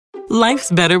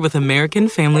Life's better with American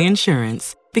Family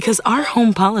Insurance because our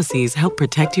home policies help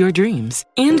protect your dreams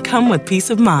and come with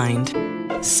peace of mind.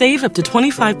 Save up to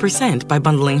 25% by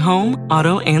bundling home,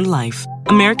 auto, and life.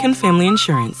 American Family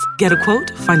Insurance. Get a quote,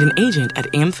 find an agent at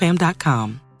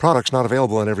amfam.com. Products not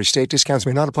available in every state. Discounts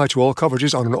may not apply to all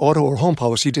coverages on an auto or home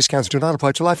policy. Discounts do not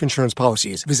apply to life insurance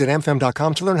policies. Visit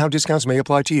amfam.com to learn how discounts may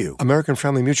apply to you. American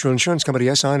Family Mutual Insurance Company,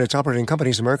 SI, and its operating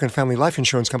companies, American Family Life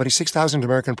Insurance Company, 6000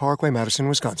 American Parkway, Madison,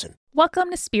 Wisconsin.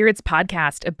 Welcome to Spirits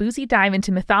Podcast, a boozy dive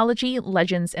into mythology,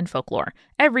 legends, and folklore.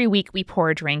 Every week, we pour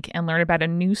a drink and learn about a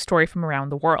new story from around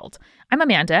the world. I'm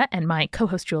Amanda, and my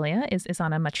co-host Julia is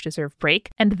on a much-deserved break.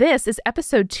 And this is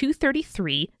episode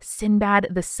 233, Sinbad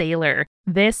the Sailor.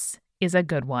 This is a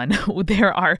good one.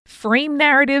 There are frame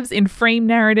narratives in frame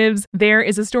narratives. There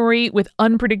is a story with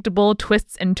unpredictable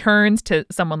twists and turns to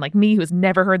someone like me who's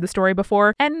never heard the story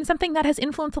before, and something that has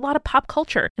influenced a lot of pop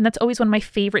culture. And that's always one of my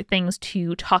favorite things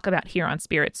to talk about here on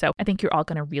Spirit. So I think you're all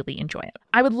going to really enjoy it.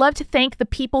 I would love to thank the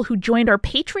people who joined our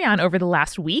Patreon over the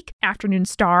last week. Afternoon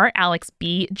Star, Alex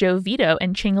B, Joe Vito,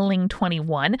 and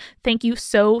Chingaling21. Thank you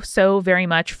so very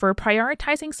much for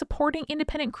prioritizing supporting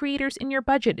independent creators in your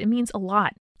budget. It means a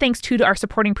lot. Thanks to our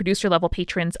supporting producer level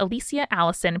patrons, Alicia,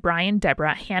 Allison, Brian,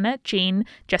 Deborah, Hannah, Jane,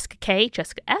 Jessica K,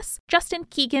 Jessica S, Justin,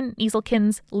 Keegan,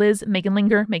 Easelkins, Liz, Megan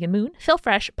Linger, Megan Moon, Phil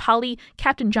Fresh, Polly,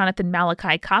 Captain Jonathan,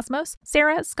 Malachi, Cosmos,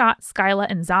 Sarah, Scott, Skyla,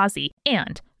 and Zazie,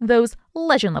 and those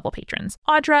legend level patrons: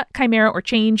 Audra, Chimera or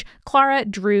Change, Clara,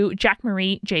 Drew, Jack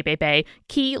Marie, J Bebe,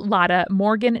 Key, Lotta,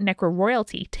 Morgan, Necro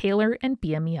Royalty, Taylor, and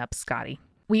BM Me Up, Scotty.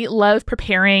 We love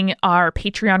preparing our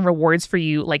Patreon rewards for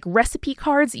you, like recipe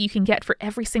cards that you can get for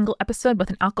every single episode, both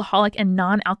an alcoholic and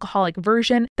non-alcoholic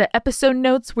version, the episode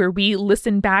notes where we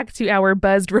listen back to our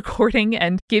buzzed recording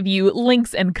and give you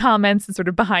links and comments and sort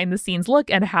of behind the scenes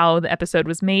look at how the episode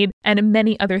was made, and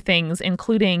many other things,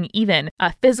 including even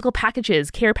physical packages,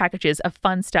 care packages of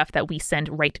fun stuff that we send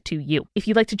right to you. If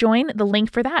you'd like to join, the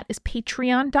link for that is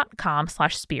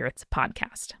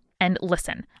patreon.com/spiritspodcast. And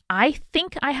listen, I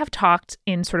think I have talked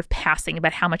in sort of passing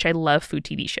about how much I love food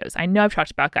TV shows. I know I've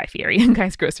talked about Guy Fieri and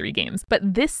Guy's Grocery Games,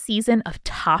 but this season of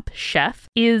Top Chef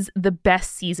is the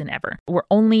best season ever. We're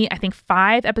only, I think,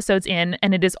 5 episodes in,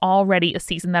 and it is already a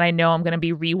season that I know I'm going to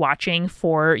be rewatching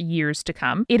for years to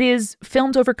come. It is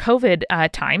filmed over COVID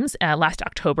times, last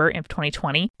October of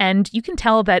 2020, and you can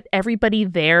tell that everybody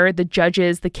there, the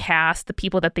judges, the cast, the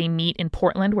people that they meet in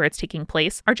Portland where it's taking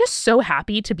place, are just so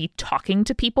happy to be talking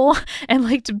to people and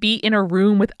like to be in a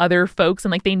room with other folks,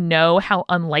 and like they know how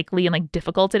unlikely and like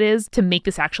difficult it is to make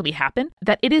this actually happen,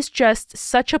 that it is just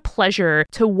such a pleasure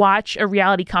to watch a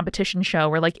reality competition show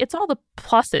where like it's all the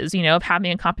pluses, you know, of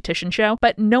having a competition show,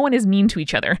 but no one is mean to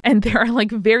each other. And there are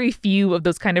like very few of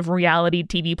those kind of reality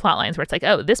TV plot lines where it's like,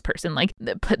 oh, this person like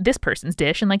put this person's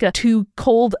dish in like a too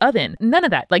cold oven. None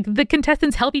of that. Like the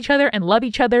contestants help each other and love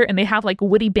each other, and they have like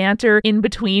witty banter in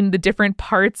between the different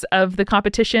parts of the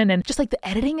competition, and just like the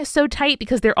editing is so tight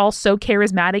because they're all so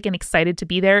charismatic and excited to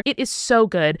be there. It is so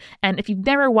good. And if you've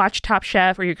never watched Top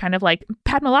Chef, or you're kind of like,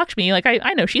 Padma Lakshmi, like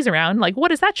I know she's around, like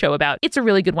what is that show about? It's a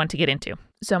really good one to get into.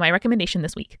 So my recommendation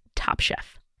this week, Top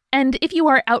Chef. And if you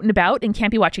are out and about and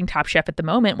can't be watching Top Chef at the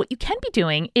moment, what you can be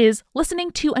doing is listening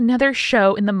to another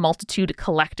show in the Multitude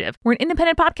Collective. We're an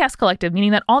independent podcast collective,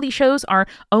 meaning that all these shows are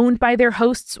owned by their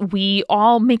hosts. We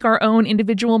all make our own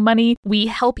individual money. We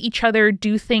help each other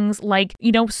do things like,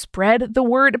 you know, spread the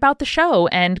word about the show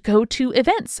and go to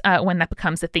events when that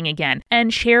becomes a thing again,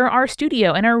 and share our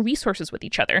studio and our resources with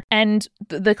each other. And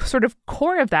the sort of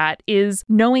core of that is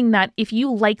knowing that if you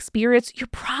like Spirits, you're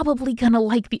probably going to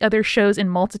like the other shows in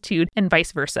Multitude, and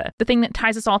vice versa. The thing that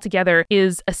ties us all together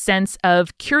is a sense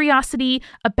of curiosity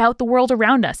about the world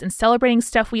around us and celebrating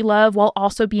stuff we love while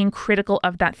also being critical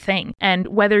of that thing. And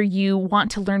whether you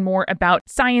want to learn more about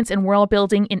science and world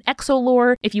building in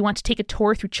Exolore, if you want to take a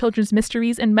tour through children's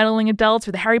mysteries and meddling adults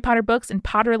or the Harry Potter books and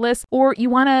Potterless, or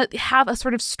you want to have a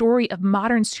sort of story of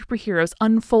modern superheroes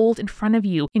unfold in front of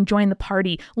you, enjoying the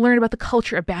party, learn about the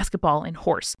culture of basketball and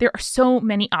horse. There are so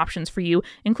many options for you,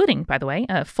 including, by the way,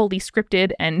 a fully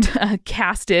scripted and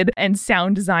casted and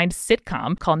sound designed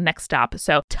sitcom called Next Stop.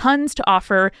 So tons to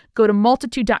offer. Go to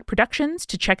multitude.productions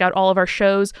to check out all of our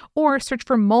shows, or search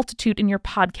for Multitude in your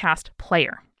podcast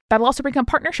player. That'll also bring up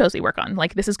partner shows we work on,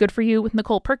 like This Is Good For You with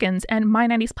Nicole Perkins and My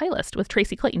 90s Playlist with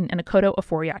Tracy Clayton and Akoto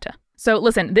Oforiata. So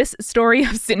listen, this story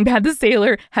of Sinbad the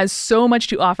Sailor has so much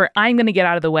to offer. I'm going to get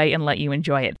out of the way and let you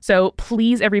enjoy it. So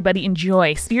please, everybody,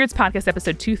 enjoy Spirits Podcast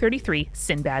episode 233,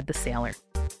 Sinbad the Sailor.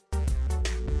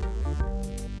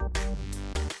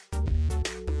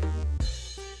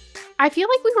 I feel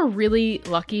like we were really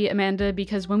lucky, Amanda,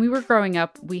 because when we were growing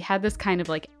up, we had this kind of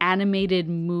like animated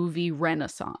movie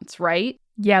renaissance, right?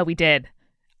 Yeah, we did.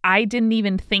 I didn't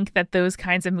even think that those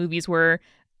kinds of movies were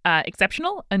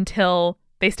exceptional until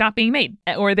they stopped being made,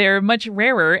 or they're much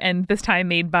rarer, and this time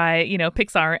made by,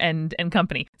 Pixar and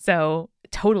company. So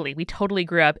we totally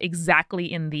grew up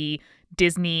exactly in the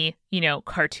Disney,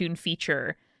 cartoon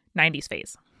feature 90s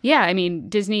phase. Yeah, I mean,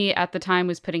 Disney at the time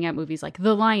was putting out movies like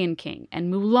The Lion King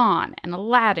and Mulan and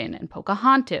Aladdin and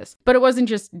Pocahontas. But it wasn't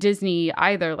just Disney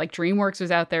either. Like DreamWorks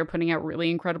was out there putting out really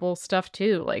incredible stuff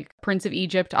too. Like Prince of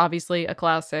Egypt, obviously a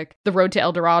classic. The Road to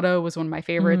El Dorado was one of my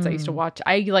favorites. I used to watch.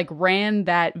 I ran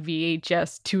that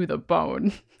VHS to the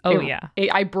bone. Oh, yeah.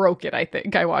 I broke it, I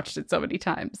think. I watched it so many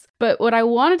times. But what I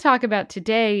want to talk about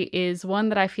today is one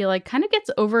that I feel like kind of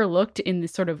gets overlooked in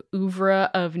this sort of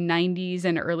oeuvre of 90s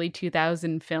and early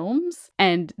 2000 films.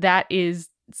 And that is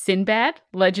Sinbad,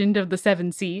 Legend of the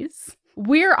Seven Seas.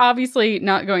 We're obviously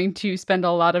not going to spend a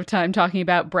lot of time talking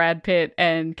about Brad Pitt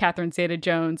and Catherine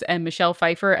Zeta-Jones and Michelle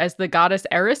Pfeiffer as the goddess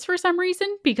Eris for some reason.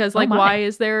 Because, why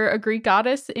is there a Greek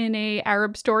goddess in a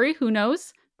Arab story? Who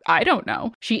knows? I don't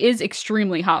know. She is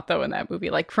extremely hot, though, in that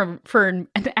movie. Like, for an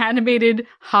animated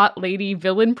hot lady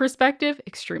villain perspective,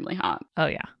 extremely hot. Oh,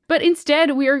 yeah. But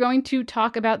instead, we are going to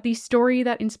talk about the story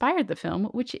that inspired the film,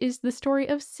 which is the story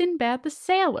of Sinbad the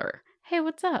Sailor. Hey,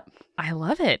 what's up? I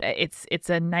love it. It's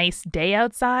a nice day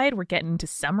outside. We're getting to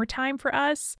summertime for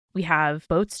us. We have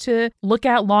boats to look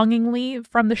at longingly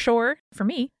from the shore, for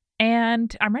me,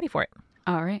 and I'm ready for it.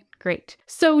 All right, great.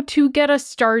 So to get us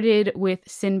started with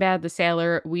Sinbad the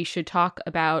Sailor, we should talk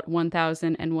about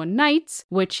 1001 Nights,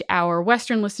 which our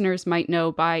Western listeners might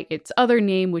know by its other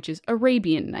name, which is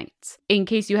Arabian Nights. In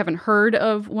case you haven't heard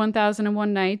of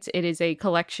 1001 Nights, it is a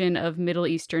collection of Middle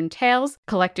Eastern tales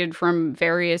collected from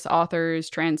various authors,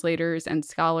 translators, and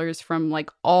scholars from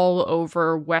all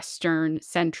over Western,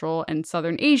 Central, and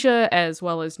Southern Asia, as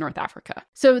well as North Africa.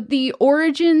 So the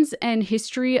origins and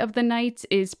history of the Nights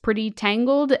is pretty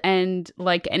tangled, and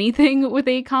like anything with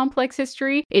a complex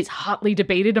history, is hotly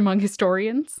debated among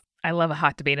historians. I love a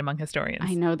hot debate among historians.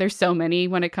 I know, there's so many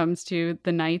when it comes to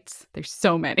the Nights. There's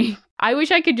so many. I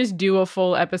wish I could just do a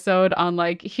full episode on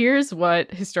here's what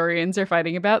historians are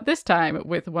fighting about this time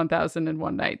with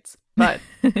 1001 Nights. But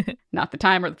not the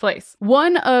time or the place.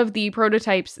 One of the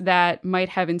prototypes that might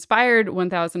have inspired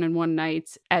 1001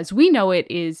 Nights, as we know it,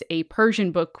 is a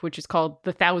Persian book, which is called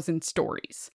The Thousand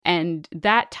Stories. And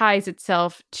that ties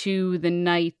itself to the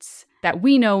Nights that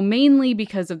we know mainly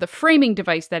because of the framing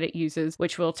device that it uses,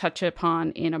 which we'll touch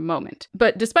upon in a moment.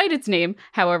 But despite its name,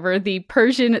 however, the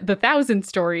Persian The Thousand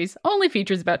Stories only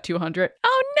features about 200.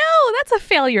 Oh no, that's a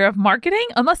failure of marketing.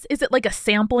 Unless, is it like a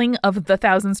sampling of the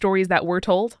 1,000 stories that we're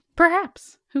told?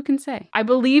 Perhaps. Who can say? I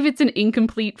believe it's an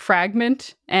incomplete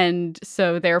fragment, and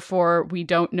so therefore we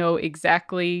don't know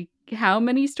exactly how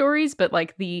many stories, but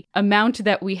the amount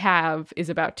that we have is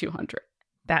about 200.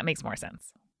 That makes more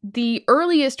sense. The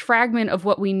earliest fragment of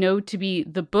what we know to be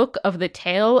the Book of the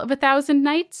Tale of 1,000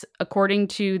 Nights, according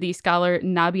to the scholar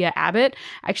Nabia Abbott,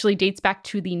 actually dates back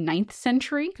to the 9th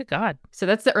century. Good God. So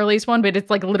that's the earliest one, but it's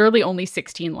literally only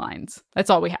 16 lines. That's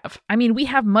all we have. I mean, we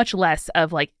have much less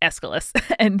of Aeschylus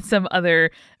and some other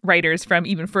writers from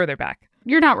even further back.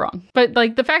 You're not wrong. But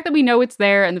the fact that we know it's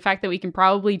there and the fact that we can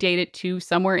probably date it to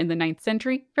somewhere in the 9th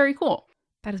century, very cool.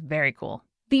 That is very cool.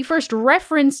 The first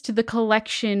reference to the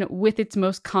collection with its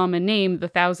most common name, The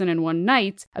 1001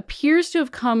 Nights, appears to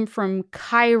have come from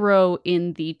Cairo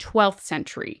in the 12th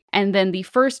century. And then the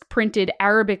first printed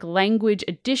Arabic language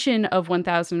edition of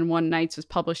 1001 Nights was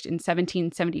published in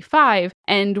 1775.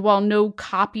 And while no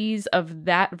copies of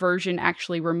that version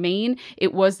actually remain,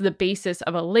 it was the basis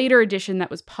of a later edition that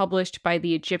was published by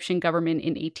the Egyptian government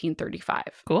in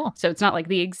 1835. Cool. So it's not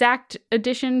the exact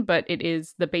edition, but it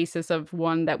is the basis of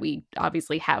one that we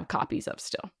obviously have copies of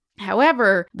still.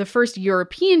 However, the first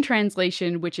European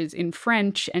translation, which is in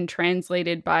French and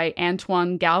translated by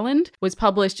Antoine Galland, was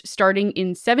published starting in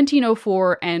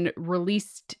 1704 and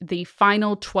released the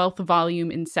final 12th volume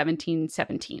in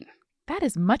 1717. That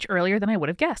is much earlier than I would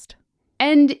have guessed.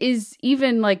 And is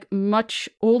even much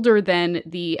older than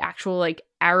the actual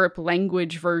Arab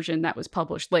language version that was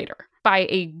published later by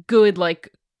a good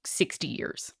 60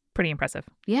 years. Pretty impressive.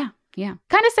 Yeah. Yeah.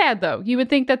 Kind of sad, though. You would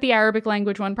think that the Arabic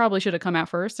language one probably should have come out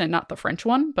first and not the French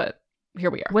one, but here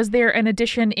we are. Was there an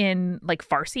edition in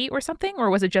Farsi or something? Or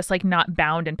was it just not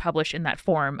bound and published in that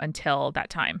form until that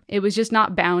time? It was just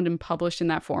not bound and published in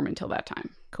that form until that time.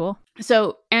 Cool.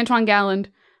 So Antoine Galland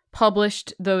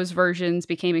published those versions,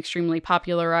 became extremely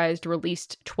popularized,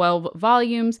 released 12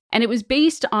 volumes, and it was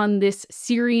based on this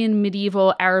Syrian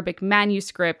medieval Arabic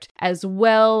manuscript, as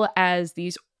well as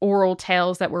these oral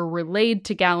tales that were relayed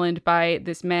to Galland by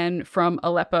this man from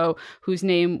Aleppo whose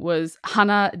name was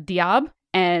Hana Diab.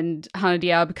 And Hana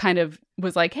Diab kind of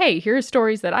was like, hey, here's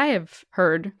stories that I have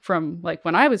heard from like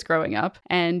when I was growing up,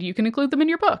 and you can include them in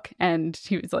your book. And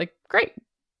he was like, great,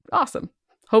 awesome.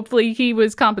 Hopefully he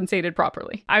was compensated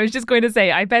properly. I was just going to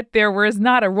say, I bet there was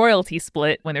not a royalty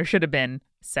split when there should have been.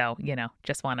 So,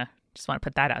 just want to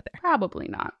put that out there. Probably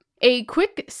not. A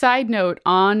quick side note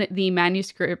on the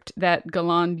manuscript that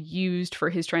Galland used for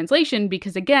his translation,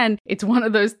 because again, it's one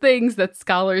of those things that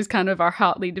scholars kind of are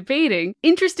hotly debating.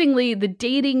 Interestingly, the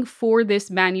dating for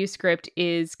this manuscript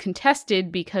is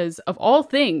contested because, of all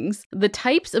things, the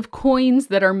types of coins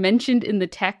that are mentioned in the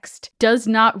text does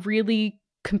not really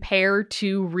compare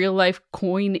to real-life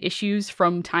coin issues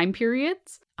from time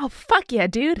periods. Oh, fuck yeah,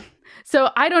 dude. So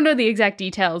I don't know the exact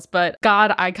details, but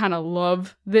God, I kind of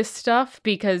love this stuff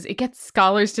because it gets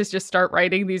scholars to just start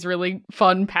writing these really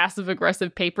fun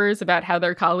passive-aggressive papers about how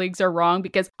their colleagues are wrong,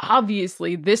 because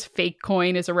obviously this fake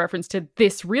coin is a reference to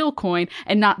this real coin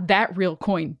and not that real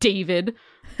coin, David.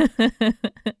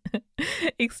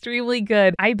 Extremely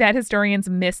good. I bet historians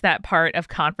miss that part of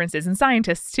conferences, and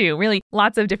scientists too. Really,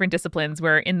 lots of different disciplines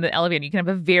where in the elevator you can have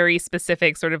a very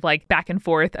specific sort of like back and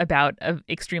forth about an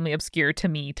extremely obscure to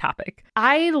me topic.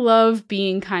 I love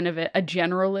being kind of a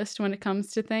generalist when it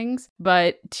comes to things,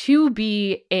 but to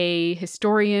be a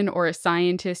historian or a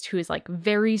scientist who is like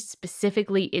very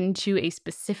specifically into a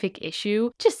specific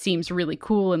issue just seems really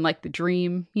cool and like the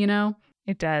dream, you know?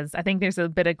 It does. I think there's a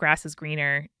bit of grass is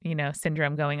greener,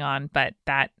 syndrome going on, but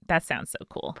that sounds so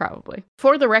cool. Probably.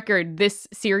 For the record, this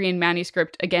Syrian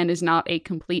manuscript, again, is not a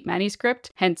complete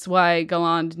manuscript, hence why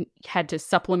Galland had to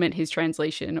supplement his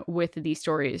translation with these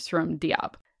stories from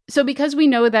Diab. So because we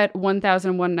know that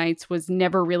 1001 Nights was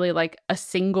never really like a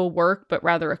single work, but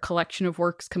rather a collection of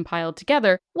works compiled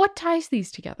together, what ties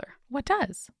these together? What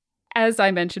does? As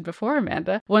I mentioned before,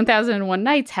 Amanda, 1001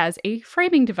 Nights has a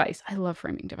framing device. I love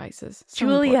framing devices. So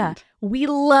Julia, important. We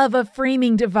love a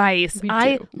framing device.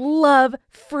 I love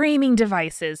framing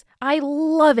devices. I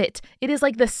love it. It is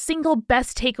like the single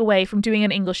best takeaway from doing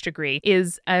an English degree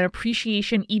is an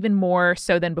appreciation even more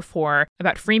so than before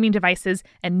about framing devices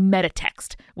and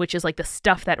metatext, which is like the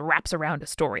stuff that wraps around a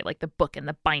story, like the book and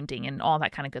the binding and all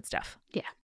that kind of good stuff. Yeah.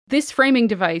 This framing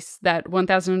device that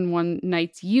 1001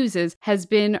 Nights uses has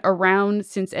been around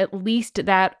since at least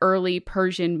that early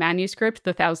Persian manuscript,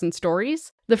 The Thousand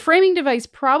Stories. The framing device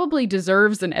probably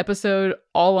deserves an episode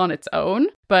all on its own,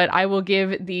 but I will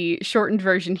give the shortened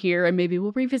version here and maybe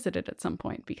we'll revisit it at some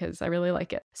point because I really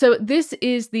like it. So this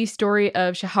is the story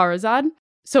of Shahrazad.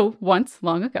 So once,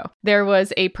 long ago, there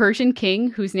was a Persian king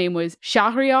whose name was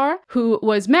Shahryar, who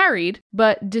was married,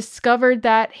 but discovered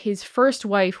that his first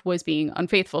wife was being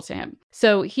unfaithful to him.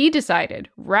 So he decided,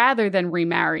 rather than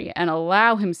remarry and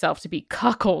allow himself to be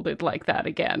cuckolded like that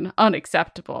again,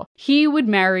 unacceptable, he would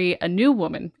marry a new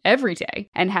woman every day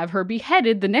and have her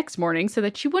beheaded the next morning so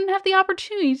that she wouldn't have the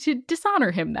opportunity to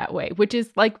dishonor him that way, which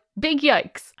is like big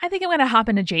yikes. I think I'm going to hop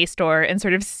into JSTOR and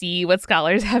sort of see what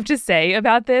scholars have to say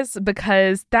about this,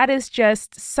 because that is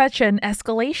just such an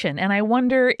escalation. And I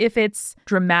wonder if it's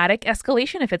dramatic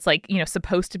escalation, if it's like,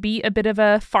 supposed to be a bit of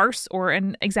a farce or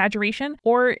an exaggeration,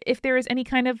 or if there is any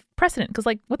kind of precedent, because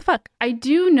like, what the fuck? I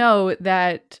do know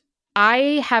that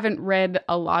I haven't read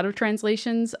a lot of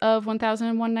translations of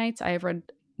 1001 Nights. I have read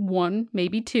one,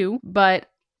 maybe two, but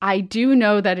I do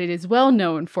know that it is well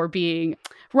known for being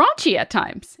raunchy at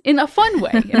times, in a fun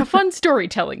way, in a fun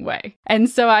storytelling way. And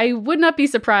so I would not be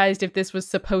surprised if this was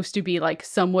supposed to be like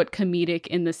somewhat comedic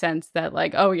in the sense that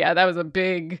like, oh yeah, that was a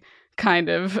big kind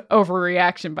of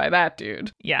overreaction by that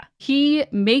dude. Yeah. He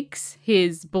makes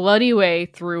his bloody way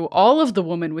through all of the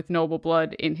women with noble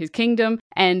blood in his kingdom.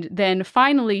 And then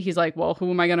finally he's like, well,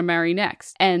 who am I going to marry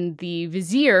next? And the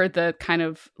vizier, the kind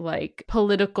of like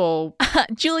political...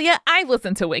 Julia, I've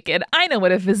listened to Wicked. I know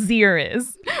what a vizier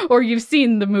is. Or you've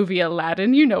seen the movie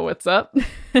Aladdin. You know what's up.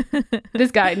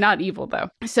 This guy, not evil though.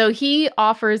 So he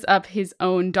offers up his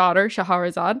own daughter,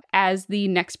 Shahrazad, as the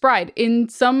next bride. In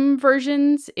some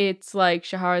versions, it's like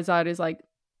Shahrazad is like,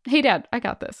 hey dad, I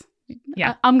got this.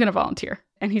 Yeah. I'm going to volunteer.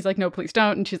 And he's like, no, please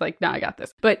don't. And she's like, no, I got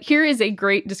this. But here is a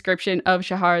great description of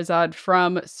Shahrazad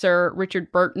from Sir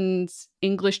Richard Burton's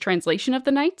English translation of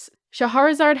the Nights.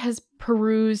 Shahrazad has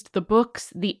perused the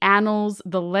books, the annals,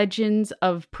 the legends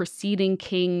of preceding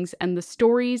kings, and the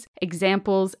stories,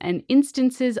 examples, and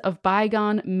instances of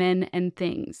bygone men and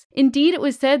things. Indeed, it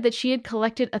was said that she had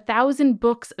collected 1,000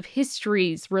 books of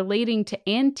histories relating to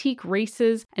antique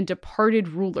races and departed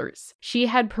rulers. She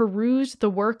had perused the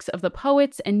works of the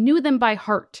poets and knew them by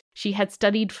heart. She had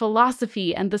studied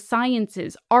philosophy and the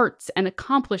sciences, arts, and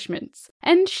accomplishments.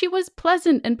 And she was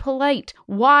pleasant and polite,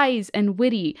 wise and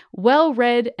witty,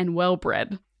 well-read and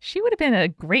well-bred. She would have been a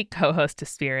great co-host to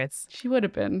Spirits. She would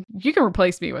have been. You can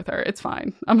replace me with her. It's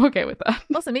fine. I'm okay with that.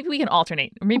 Listen, maybe we can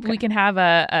alternate. Maybe we can have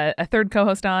a third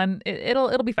co-host on.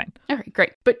 It'll be fine. All right,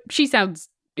 great. But she sounds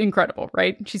incredible,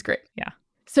 right? She's great. Yeah.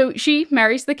 So she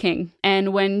marries the king,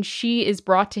 and when she is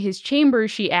brought to his chamber,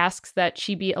 she asks that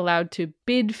she be allowed to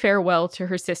bid farewell to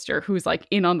her sister, who's like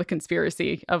in on the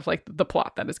conspiracy of like the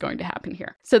plot that is going to happen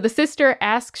here. So the sister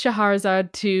asks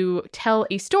Shahrazad to tell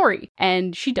a story,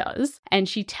 and she does. And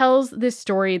she tells this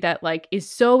story that like is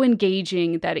so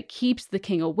engaging that it keeps the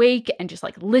king awake and just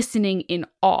like listening in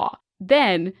awe.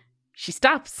 Then she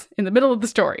stops in the middle of the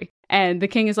story, and the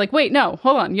king is like, wait, no,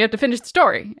 hold on, you have to finish the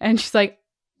story. And she's like,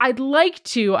 I'd like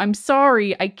to. I'm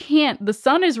sorry. I can't. The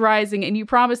sun is rising and you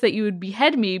promised that you would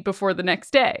behead me before the next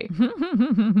day.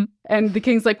 And the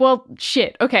king's like, well,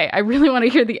 shit. Okay, I really want to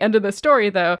hear the end of the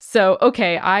story though. So,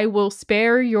 okay, I will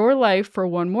spare your life for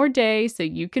one more day so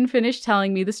you can finish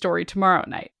telling me the story tomorrow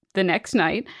night. The next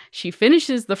night, she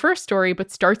finishes the first story but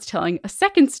starts telling a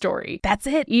second story. That's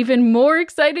it. Even more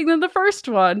exciting than the first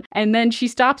one. And then she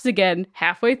stops again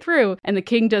halfway through, and the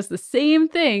king does the same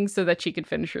thing so that she can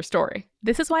finish her story.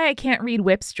 This is why I can't read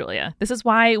whips, Julia. This is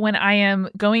why when I am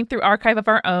going through Archive of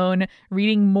Our Own,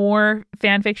 reading more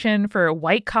fan fiction for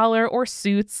White Collar or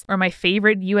Suits or my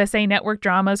favorite USA Network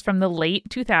dramas from the late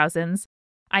 2000s,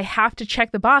 I have to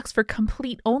check the box for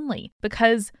complete only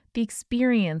because the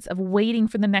experience of waiting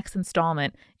for the next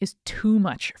installment is too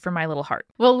much for my little heart.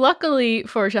 Well, luckily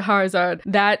for Shahrazad,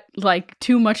 that like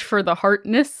too much for the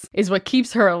heartness is what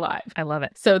keeps her alive. I love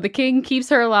it. So the king keeps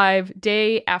her alive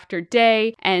day after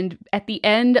day. And at the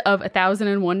end of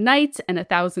 1001 Nights and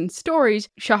 1,000 Stories,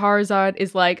 Shahrazad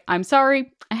is like, I'm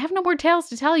sorry, I have no more tales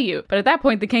to tell you. But at that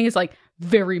point, the king is like,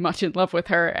 very much in love with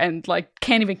her and like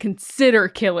can't even consider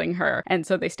killing her. And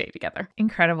so they stay together.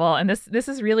 Incredible. And this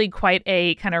is really quite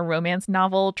a kind of romance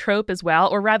novel trope as well.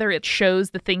 Or rather, it shows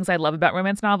the things I love about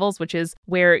romance novels, which is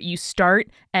where you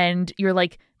start and you're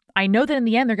like, I know that in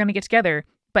the end they're going to get together,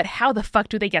 but how the fuck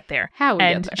do they get there?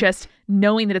 And just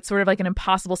knowing that it's sort of like an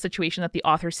impossible situation that the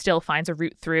author still finds a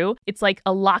route through. It's like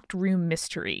a locked room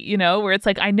mystery, you know, where it's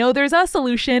like, I know there's a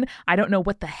solution. I don't know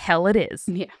what the hell it is.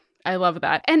 Yeah. I love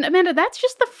that. And Amanda, that's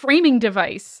just the framing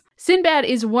device. Sinbad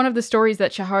is one of the stories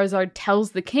that Shahrazad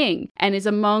tells the king and is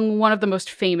among one of the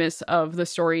most famous of the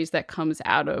stories that comes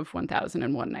out of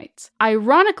 1001 Nights.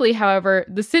 Ironically, however,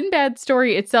 the Sinbad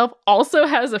story itself also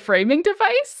has a framing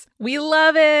device. We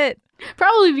love it.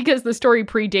 Probably because the story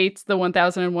predates the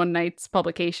 1001 Nights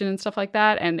publication and stuff like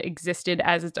that and existed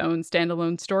as its own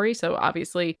standalone story. So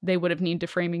obviously they would have needed a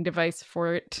framing device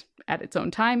for it at its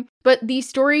own time. But the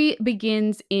story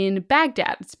begins in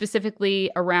Baghdad,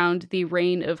 specifically around the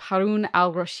reign of Harun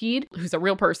al-Rashid, who's a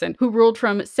real person, who ruled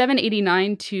from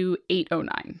 789 to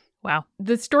 809. Wow.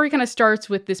 The story kind of starts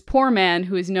with this poor man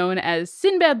who is known as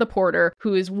Sinbad the Porter,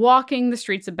 who is walking the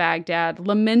streets of Baghdad,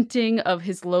 lamenting of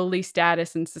his lowly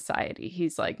status in society.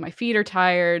 He's like, my feet are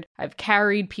tired. I've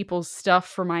carried people's stuff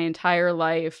for my entire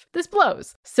life. This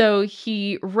blows. So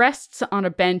he rests on a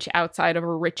bench outside of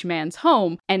a rich man's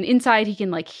home. And inside he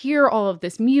can like hear all of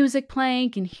this music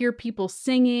playing, can hear people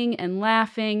singing and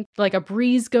laughing. Like a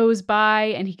breeze goes by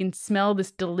and he can smell this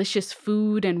delicious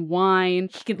food and wine.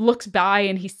 He looks by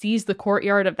and he sees the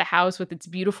courtyard of the house with its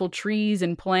beautiful trees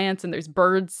and plants, and there's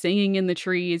birds singing in the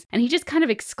trees. And he just kind of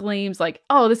exclaims like,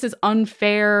 oh, this is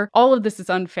unfair. All of this is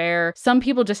unfair. Some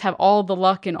people just have all the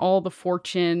luck and all the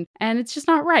fortune, and it's just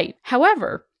not right.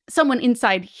 However, someone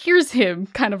inside hears him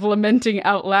kind of lamenting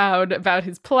out loud about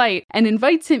his plight and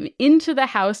invites him into the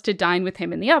house to dine with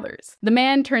him and the others. The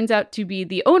man turns out to be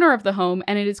the owner of the home,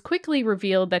 and it is quickly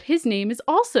revealed that his name is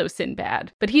also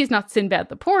Sinbad. But he is not Sinbad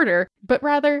the Porter, but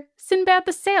rather Sinbad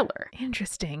the Sailor.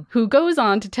 Interesting. Who goes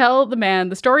on to tell the man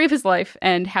the story of his life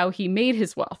and how he made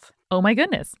his wealth. Oh my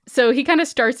goodness. So he kind of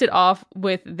starts it off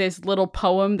with this little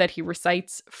poem that he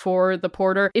recites for the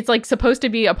porter. It's like supposed to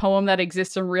be a poem that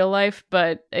exists in real life,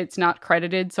 but it's not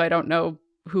credited, so I don't know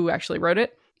who actually wrote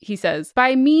it. he says,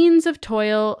 "By means of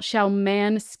toil shall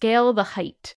man scale the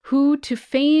height. Who to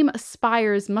fame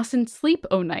aspires mustn't sleep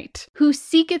o' night. Who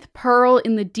seeketh pearl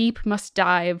in the deep must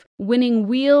dive, winning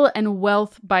weal and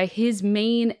wealth by his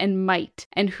main and might.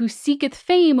 And who seeketh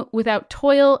fame without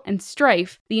toil and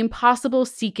strife, the impossible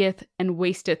seeketh and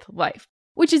wasteth life."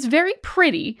 Which is very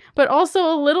pretty, but also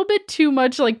a little bit too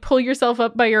much like pull yourself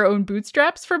up by your own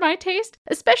bootstraps for my taste,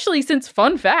 especially since,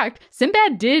 fun fact,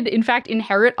 Sinbad did in fact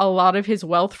inherit a lot of his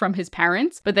wealth from his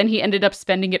parents, but then he ended up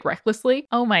spending it recklessly.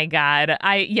 Oh my God.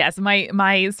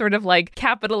 My sort of like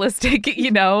capitalistic,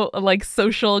 like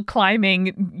social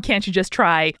climbing, can't you just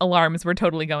try alarms were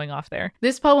totally going off there.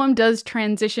 This poem does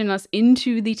transition us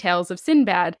into the tales of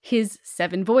Sinbad, his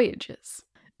 7 voyages.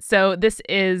 So this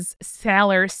is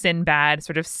Sailor Sinbad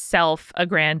sort of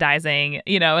self-aggrandizing,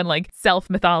 and like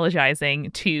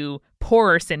self-mythologizing to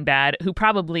poorer Sinbad, who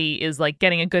probably is like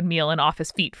getting a good meal and off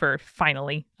his feet for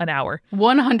finally an hour.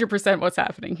 100% what's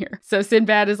happening here. So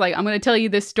Sinbad is like, I'm going to tell you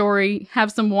this story,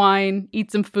 have some wine,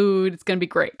 eat some food. It's going to be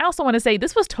great. I also want to say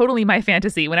this was totally my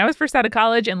fantasy. When I was first out of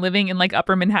college and living in like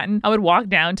Upper Manhattan, I would walk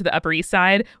down to the Upper East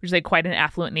Side, which is like quite an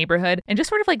affluent neighborhood, and just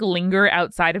sort of like linger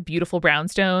outside of beautiful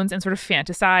brownstones and sort of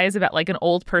fantasize about like an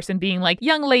old person being like,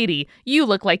 "Young lady, you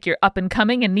look like you're up and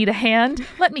coming and need a hand.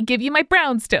 Let me give you my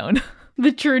brownstone."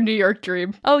 The true New York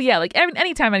dream. Oh yeah, like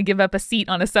anytime I'd give up a seat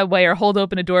on a subway or hold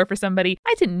open a door for somebody,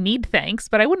 I didn't need thanks,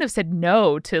 but I wouldn't have said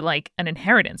no to like an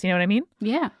inheritance, you know what I mean?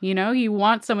 Yeah, you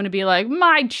want someone to be like,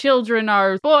 "My children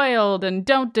are spoiled and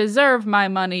don't deserve my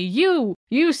money. You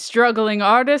struggling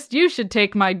artist, you should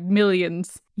take my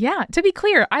millions." Yeah, to be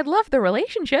clear, I'd love the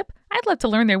relationship. I'd love to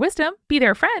learn their wisdom, be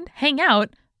their friend, hang out.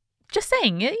 Just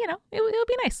saying, it would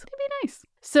be nice. It'd be nice.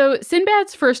 So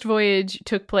Sinbad's first voyage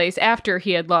took place after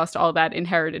he had lost all that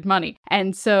inherited money.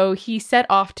 And so he set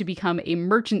off to become a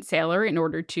merchant sailor in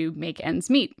order to make ends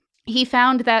meet. He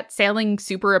found that sailing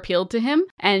super appealed to him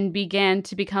and began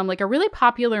to become like a really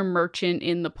popular merchant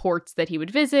in the ports that he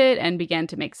would visit and began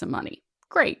to make some money.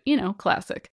 Great,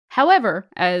 classic. However,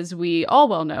 as we all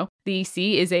well know, the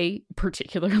sea is a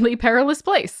particularly perilous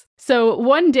place. So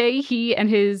one day he and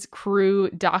his crew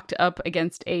docked up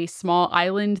against a small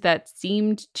island that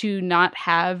seemed to not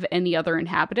have any other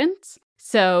inhabitants.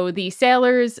 So the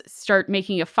sailors start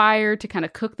making a fire to kind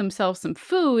of cook themselves some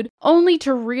food, only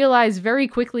to realize very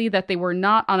quickly that they were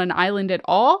not on an island at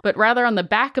all, but rather on the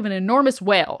back of an enormous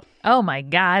whale. Oh my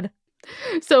God.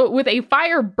 So with a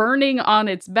fire burning on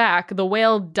its back, the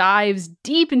whale dives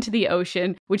deep into the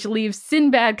ocean, which leaves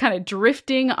Sinbad kind of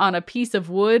drifting on a piece of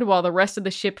wood while the rest of the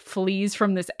ship flees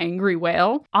from this angry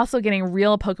whale. Also getting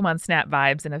real Pokemon Snap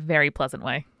vibes in a very pleasant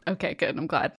way. Okay, good. I'm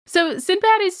glad. So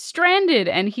Sinbad is stranded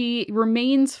and he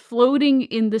remains floating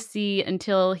in the sea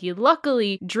until he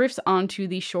luckily drifts onto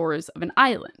the shores of an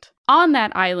island. On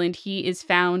that island, he is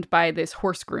found by this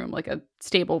horse groom, like a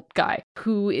stable guy,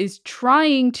 who is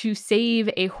trying to save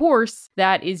a horse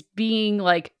that is being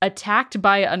like attacked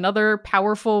by another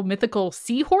powerful mythical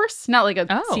seahorse. Not like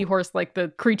a seahorse like the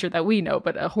creature that we know,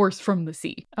 but a horse from the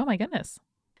sea. Oh my goodness.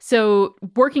 So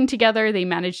working together, they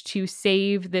manage to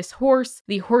save this horse.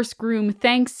 The horse groom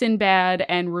thanks Sinbad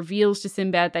and reveals to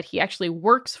Sinbad that he actually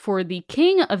works for the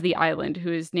king of the island,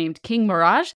 who is named King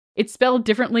Mirage. It's spelled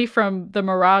differently from the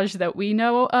Mirage that we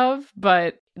know of,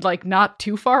 but like not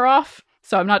too far off.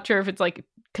 So I'm not sure if it's like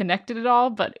connected at all,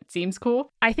 but it seems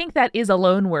cool. I think that is a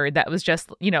loan word that was just,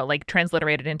 like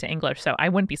transliterated into English, so I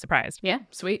wouldn't be surprised. Yeah,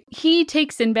 sweet. He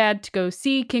takes Sinbad to go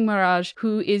see King Mirage,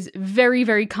 who is very,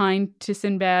 very kind to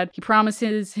Sinbad. He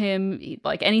promises him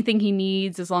like anything he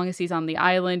needs as long as he's on the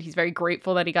island. He's very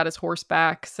grateful that he got his horse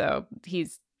back, so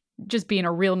he's just being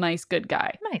a real nice, good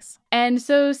guy. Nice. And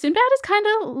so Sinbad is kind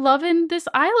of loving this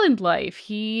island life.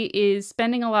 He is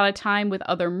spending a lot of time with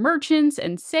other merchants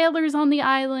and sailors on the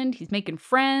island. He's making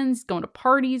friends, going to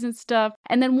parties and stuff.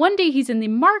 And then one day he's in the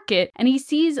market and he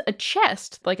sees a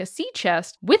chest, like a sea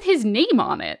chest, with his name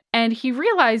on it. And he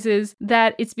realizes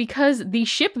that it's because the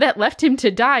ship that left him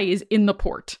to die is in the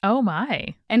port. Oh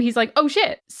my. And he's like, oh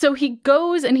shit. So he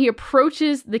goes and he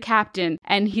approaches the captain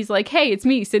and he's like, hey, it's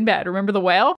me, Sinbad. Remember the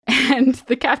whale? And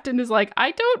the captain is like,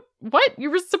 what? You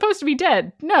were supposed to be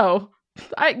dead. No,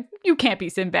 you can't be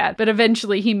Sinbad. But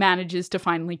eventually he manages to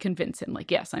finally convince him, like,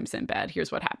 yes, I'm Sinbad.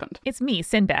 Here's what happened. It's me,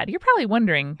 Sinbad. You're probably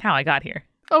wondering how I got here.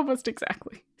 Almost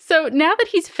exactly. So now that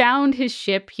he's found his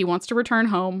ship, he wants to return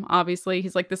home. Obviously,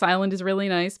 he's like, this island is really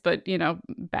nice, but, you know,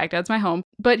 Baghdad's my home.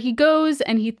 But he goes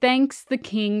and he thanks the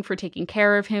king for taking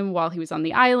care of him while he was on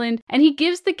the island. And he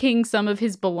gives the king some of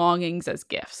his belongings as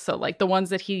gifts. So like the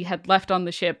ones that he had left on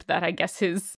the ship that I guess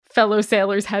his fellow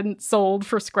sailors hadn't sold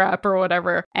for scrap or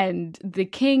whatever. And the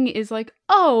king is like,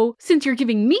 oh, since you're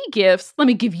giving me gifts, let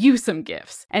me give you some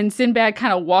gifts. And Sinbad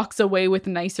kind of walks away with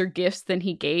nicer gifts than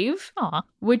he gave. Aw.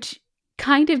 Which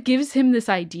kind of gives him this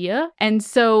idea. And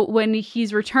so when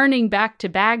he's returning back to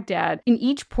Baghdad, in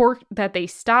each port that they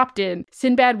stopped in,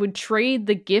 Sinbad would trade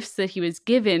the gifts that he was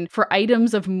given for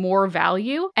items of more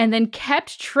value, and then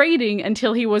kept trading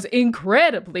until he was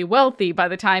incredibly wealthy by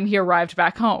the time he arrived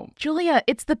back home. Julia,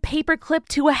 it's the paperclip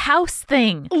to a house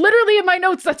thing. Literally in my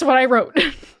notes, that's what I wrote.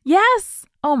 Yes.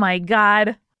 Oh my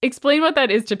God. Explain what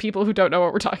that is to people who don't know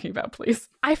what we're talking about, please.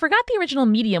 I forgot the original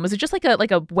medium. Was it just like a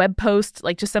web post,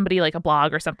 like just somebody like a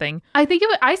blog or something? I think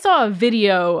I saw a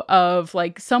video of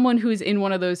like someone who's in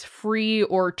one of those free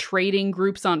or trading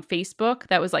groups on Facebook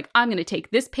that was like, I'm going to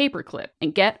take this paperclip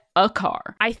and get a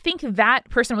car. I think that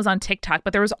person was on TikTok,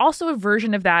 but there was also a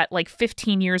version of that like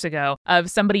 15 years ago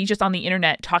of somebody just on the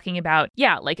internet talking about,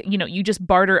 yeah, like, you know, you just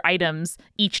barter items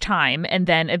each time. And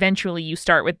then eventually you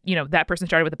start with, you know, that person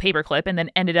started with a paperclip and then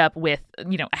ended up with,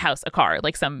 you know, a house, a car,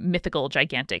 like some mythical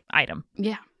gigantic item.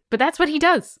 Yeah, but that's what he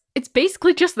does. It's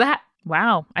basically just that.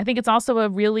 Wow. I think it's also a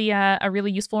really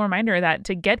useful reminder that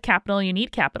to get capital, you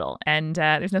need capital. And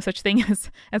there's no such thing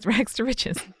as rags to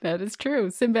riches. That is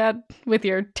true. Sinbad, with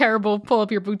your terrible pull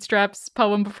up your bootstraps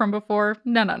poem from before.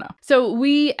 No. So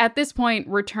we, at this point,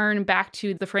 return back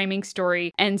to the framing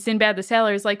story. And Sinbad the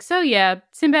sailor is like, so yeah,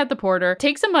 Sinbad the porter,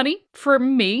 take some money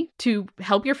from me to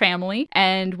help your family.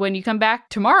 And when you come back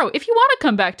tomorrow, if you want to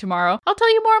come back tomorrow, I'll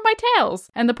tell you more of my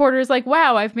tales. And the porter is like,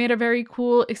 wow, I've made a very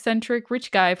cool, eccentric, rich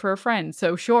guy for a friend.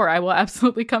 So sure, I will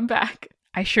absolutely come back.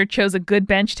 I sure chose a good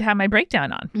bench to have my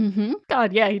breakdown on. Mm-hmm.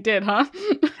 God, yeah, he did, huh?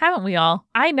 Haven't we all?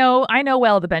 I know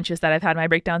well the benches that I've had my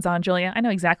breakdowns on, Julia. I know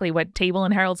exactly what table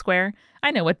in Herald Square.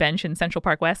 I know what bench in Central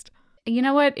Park West. You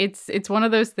know what? It's one of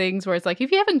those things where it's like,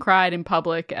 if you haven't cried in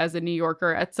public as a New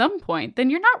Yorker at some point, then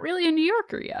you're not really a New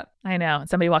Yorker yet. I know.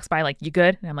 Somebody walks by like, you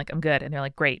good? And I'm like, I'm good. And they're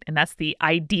like, great. And that's the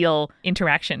ideal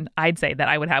interaction, I'd say, that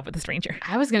I would have with a stranger.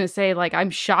 I was going to say, like,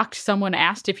 I'm shocked someone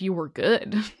asked if you were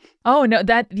good. Oh, no,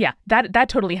 that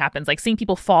totally happens. Like seeing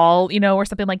people fall, you know, or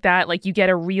something like that. Like you get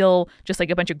a real, just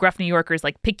like a bunch of gruff New Yorkers,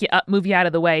 like pick you up, move you out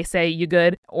of the way, say you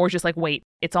good, or just like, wait.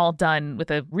 It's all done with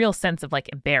a real sense of like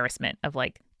embarrassment of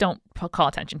like, don't call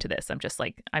attention to this. I'm just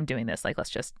like, I'm doing this. Like,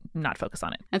 let's just not focus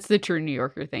on it. That's the true New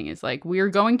Yorker thing is like, we're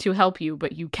going to help you,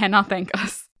 but you cannot thank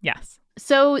us. Yes.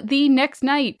 So the next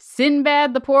night,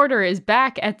 Sinbad the porter is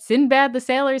back at Sinbad the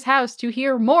sailor's house to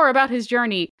hear more about his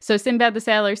journey. So Sinbad the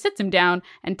sailor sits him down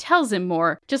and tells him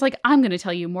more, just like, I'm going to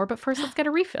tell you more, but first let's get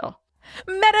a refill.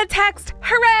 Meta text,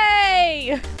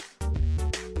 hooray!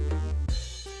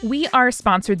 We are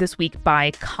sponsored this week by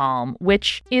Calm,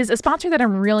 which is a sponsor that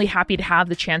I'm really happy to have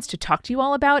the chance to talk to you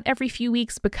all about every few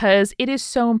weeks because it is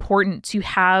so important to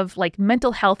have like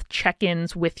mental health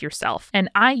check-ins with yourself. And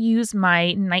I use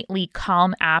my nightly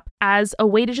Calm app as a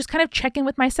way to just kind of check in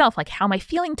with myself. Like, how am I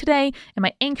feeling today? Am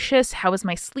I anxious? How is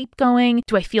my sleep going?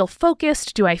 Do I feel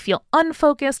focused? Do I feel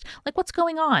unfocused? Like, what's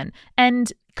going on?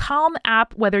 And Calm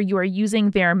app, whether you are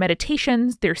using their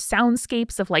meditations, their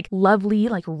soundscapes of like lovely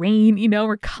like rain, you know,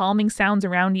 or calming sounds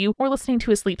around you, or listening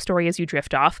to a sleep story as you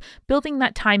drift off, building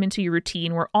that time into your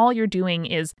routine where all you're doing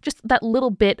is just that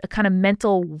little bit of kind of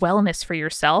mental wellness for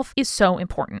yourself is so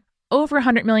important. Over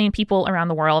 100 million people around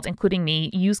the world, including me,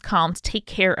 use Calm to take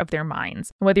care of their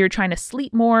minds. Whether you're trying to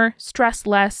sleep more, stress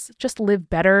less, just live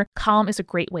better, Calm is a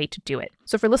great way to do it.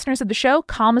 So for listeners of the show,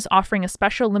 Calm is offering a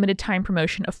special limited time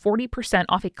promotion of 40%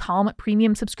 off a Calm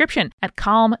premium subscription at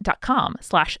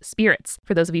calm.com/spirits.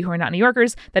 For those of you who are not New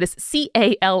Yorkers, that is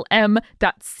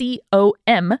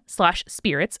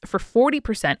calm.com/spirits for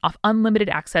 40% off unlimited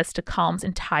access to Calm's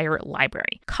entire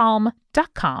library.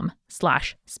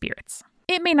 Calm.com/spirits.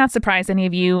 It may not surprise any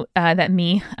of you that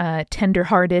me,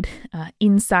 tender-hearted,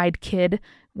 inside kid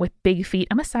with big feet,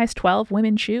 I'm a size 12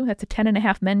 women's shoe. That's a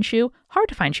 10.5 men's shoe. Hard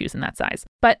to find shoes in that size.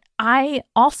 But I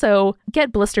also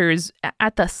get blisters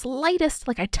at the slightest,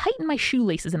 like I tighten my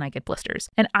shoelaces and I get blisters.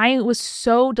 And I was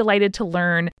so delighted to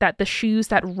learn that the shoes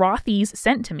that Rothy's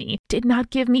sent to me did not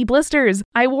give me blisters.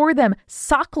 I wore them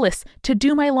sockless to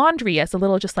do my laundry as a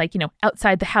little just like, you know,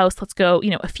 outside the house. Let's go, you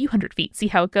know, a few hundred feet, see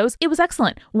how it goes. It was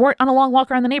excellent. Wore it on a long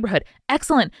walk around the neighborhood.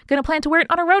 Excellent. Gonna plan to wear it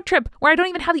on a road trip where I don't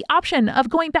even have the option of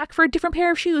going back for a different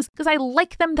pair of shoes because I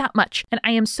like them that much. And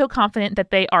I am so confident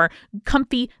that they are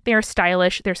comfy, they are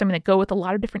stylish, they're some something that go with a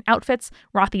lot of different outfits,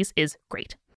 Rothy's is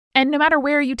great. And no matter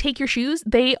where you take your shoes,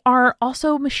 they are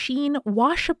also machine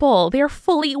washable. They are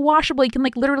fully washable. You can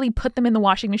literally put them in the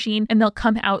washing machine and they'll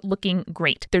come out looking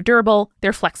great. They're durable,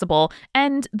 they're flexible,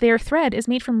 and their thread is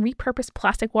made from repurposed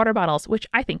plastic water bottles, which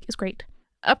I think is great.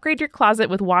 Upgrade your closet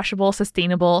with washable,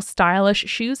 sustainable, stylish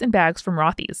shoes and bags from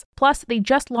Rothy's. Plus, they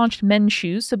just launched men's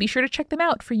shoes, so be sure to check them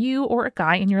out for you or a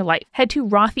guy in your life. Head to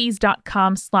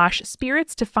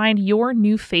rothys.com/spirits to find your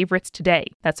new favorites today.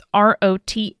 That's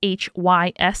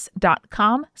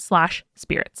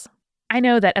rothys.com/spirits. I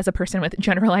know that as a person with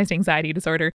generalized anxiety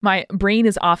disorder, my brain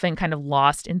is often kind of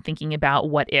lost in thinking about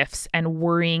what ifs and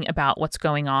worrying about what's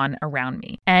going on around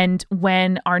me. And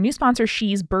when our new sponsor,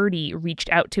 She's Birdie, reached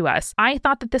out to us, I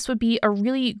thought that this would be a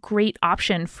really great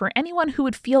option for anyone who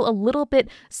would feel a little bit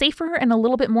safer and a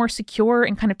little bit more secure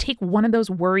and kind of take one of those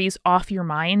worries off your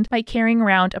mind by carrying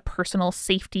around a personal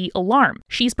safety alarm.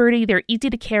 She's Birdie, they're easy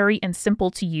to carry and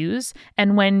simple to use.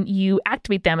 And when you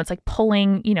activate them, it's like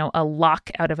pulling, a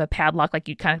lock out of a padlock. Like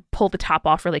you kind of pull the top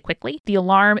off really quickly. The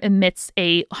alarm emits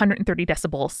a 130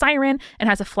 decibel siren and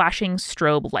has a flashing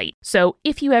strobe light. So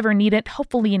if you ever need it,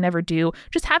 hopefully you never do,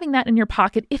 just having that in your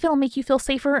pocket, if it'll make you feel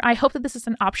safer, I hope that this is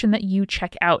an option that you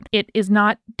check out. It is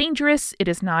not dangerous. It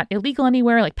is not illegal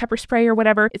anywhere like pepper spray or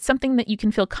whatever. It's something that you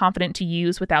can feel confident to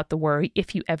use without the worry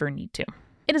if you ever need to.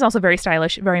 It is also very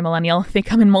stylish, very millennial. They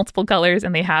come in multiple colors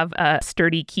and they have a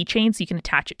sturdy keychain so you can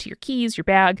attach it to your keys, your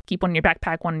bag, keep one in your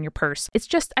backpack, one in your purse. It's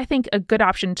just, I think, a good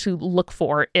option to look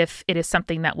for if it is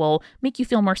something that will make you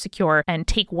feel more secure and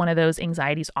take one of those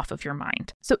anxieties off of your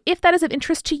mind. So if that is of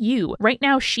interest to you, right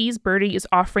now She's Birdie is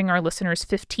offering our listeners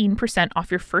 15%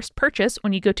 off your first purchase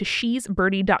when you go to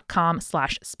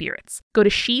shesbirdie.com/spirits. Go to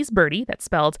She's Birdie, that's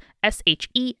spelled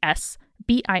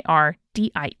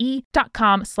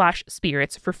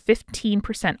SHESBIRDIE.com/spirits for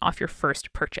 15% off your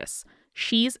first purchase.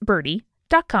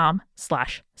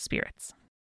 shesbirdie.com/spirits.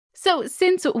 So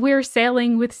since we're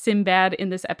sailing with Sinbad in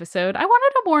this episode, I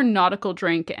wanted a more nautical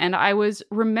drink, and I was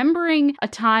remembering a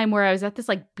time where I was at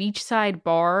this beachside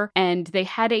bar and they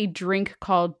had a drink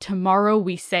called Tomorrow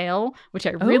We Sail, which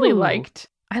I really liked.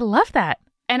 I love that.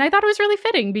 And I thought it was really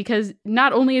fitting because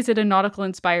not only is it a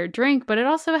nautical-inspired drink, but it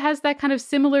also has that kind of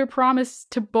similar promise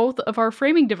to both of our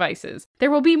framing devices. There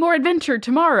will be more adventure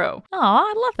tomorrow. Aw,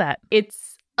 I love that.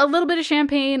 It's a little bit of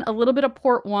champagne, a little bit of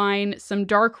port wine, some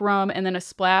dark rum, and then a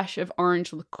splash of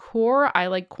orange liqueur. I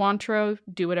like Cointreau.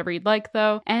 Do whatever you'd like,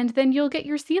 though. And then you'll get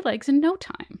your sea legs in no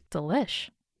time. Delish.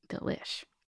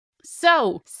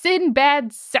 So,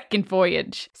 Sinbad's second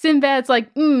voyage. Sinbad's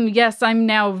like, yes, I'm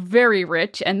now very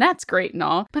rich, and that's great and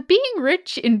all, but being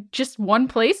rich in just one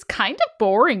place, kind of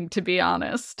boring, to be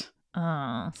honest.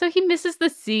 So he misses the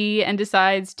sea and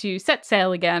decides to set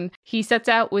sail again. He sets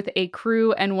out with a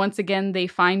crew, and once again, they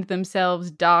find themselves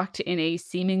docked in a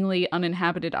seemingly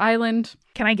uninhabited island.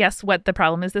 Can I guess what the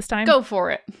problem is this time? Go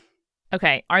for it.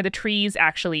 Okay, are the trees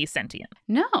actually sentient?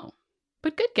 No,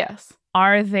 but good guess.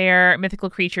 Are there mythical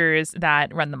creatures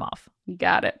that run them off? You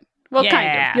got it. Well,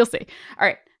 kind of. You'll see. All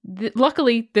right.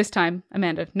 Luckily, this time,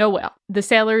 Amanda, no whale. The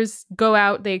sailors go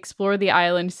out, they explore the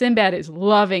island. Sinbad is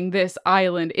loving this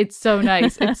island. It's so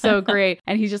nice. It's so great.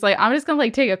 And he's just like, I'm just going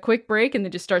to take a quick break, and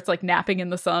then just starts napping in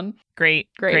the sun. Great.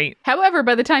 However,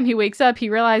 by the time he wakes up, he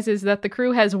realizes that the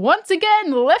crew has once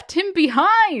again left him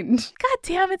behind. God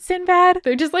damn it, Sinbad.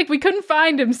 They're just like, we couldn't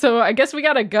find him, so I guess we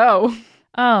gotta go.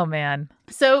 Oh, man.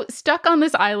 So, stuck on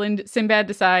this island, Sinbad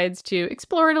decides to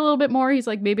explore it a little bit more. He's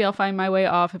like, maybe I'll find my way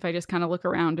off if I just kind of look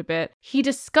around a bit. He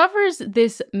discovers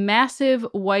this massive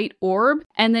white orb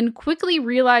and then quickly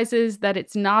realizes that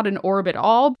it's not an orb at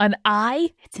all. An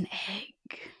eye? It's an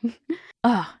egg.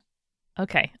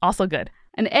 Okay. Also good.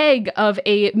 An egg of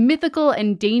a mythical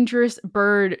and dangerous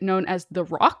bird known as the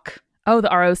Roc. Oh, the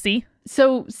ROC?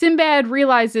 So Sinbad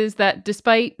realizes that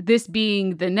despite this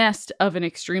being the nest of an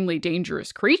extremely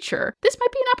dangerous creature, this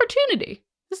might be an opportunity.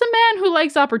 This is a man who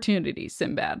likes opportunities,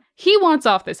 Sinbad. He wants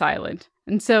off this island.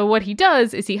 And so what he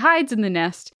does is he hides in the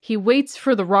nest, he waits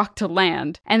for the Roc to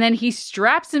land, and then he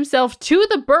straps himself to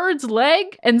the bird's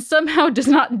leg and somehow does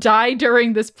not die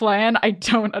during this plan. I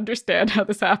don't understand how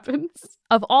this happens.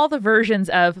 Of all the versions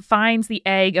of finds the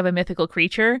egg of a mythical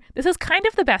creature, this is kind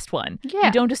of the best one. Yeah.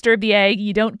 You don't disturb the egg,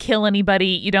 you don't kill anybody,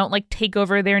 you don't take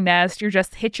over their nest, you're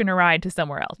just hitching a ride to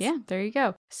somewhere else. Yeah, there you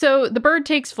go. So the bird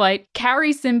takes flight,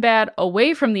 carries Sinbad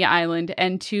away from the island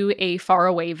and to a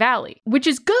faraway valley, which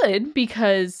is good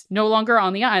because no longer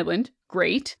on the island,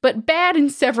 great, but bad in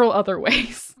several other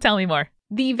ways. Tell me more.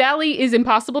 The valley is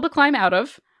impossible to climb out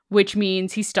of, which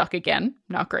means he's stuck again.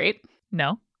 Not great.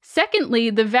 No. Secondly,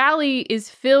 the valley is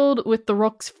filled with the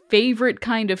Rook's favorite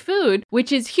kind of food,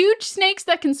 which is huge snakes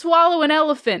that can swallow an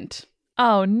elephant.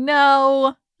 Oh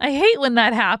no. I hate when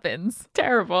that happens.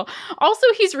 Terrible. Also,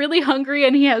 he's really hungry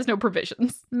and he has no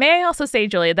provisions. May I also say,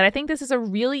 Julia, that I think this is a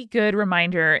really good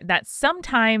reminder that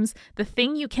sometimes the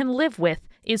thing you can live with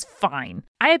is fine.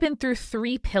 I have been through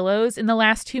 3 pillows in the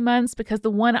last 2 months because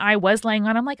the one I was laying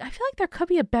on, I'm like, I feel like there could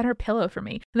be a better pillow for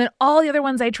me. And then all the other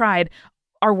ones I tried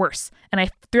are worse. And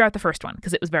I threw out the first one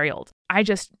because it was very old. I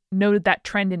just noted that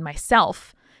trend in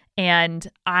myself. And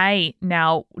I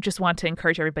now just want to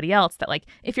encourage everybody else that, like,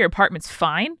 if your apartment's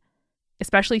fine,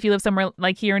 especially if you live somewhere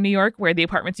like here in New York where the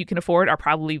apartments you can afford are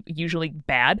probably usually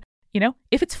bad,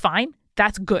 if it's fine,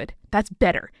 that's good. That's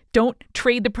better. Don't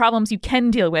trade the problems you can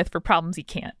deal with for problems you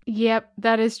can't. Yep,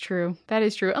 that is true. That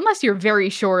is true. Unless you're very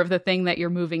sure of the thing that you're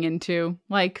moving into.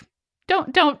 Like,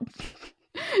 don't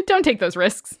take those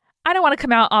risks. I don't want to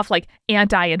come out off like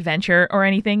anti-adventure or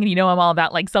anything. And I'm all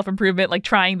about like self-improvement, like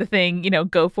trying the thing,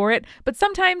 go for it. But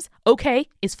sometimes okay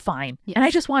is fine. Yes. And I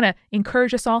just want to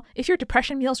encourage us all. If your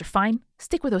depression meals are fine,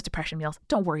 stick with those depression meals.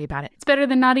 Don't worry about it. It's better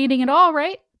than not eating at all,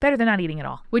 right? Better than not eating at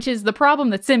all. Which is the problem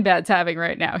that Sinbad's having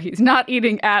right now. He's not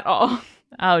eating at all.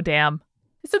 Oh, damn.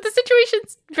 So the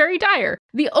situation's very dire.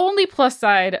 The only plus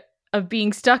side of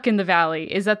being stuck in the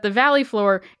valley is that the valley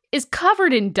floor is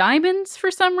covered in diamonds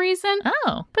for some reason.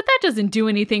 Oh. But that doesn't do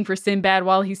anything for Sinbad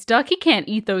while he's stuck. He can't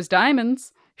eat those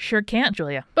diamonds. Sure can't,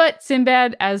 Julia. But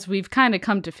Sinbad, as we've kind of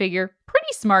come to figure,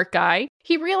 pretty smart guy.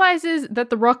 He realizes that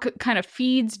the Rook kind of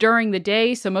feeds during the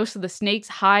day, so most of the snakes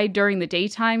hide during the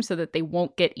daytime so that they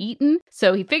won't get eaten.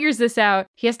 So he figures this out.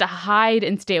 He has to hide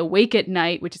and stay awake at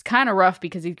night, which is kind of rough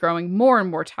because he's growing more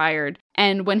and more tired.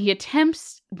 And when he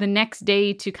attempts the next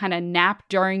day to kind of nap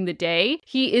during the day,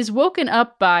 he is woken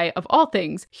up by, of all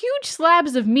things, huge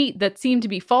slabs of meat that seem to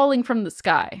be falling from the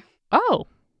sky. Oh.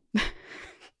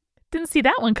 Didn't see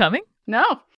that one coming.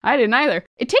 No, I didn't either.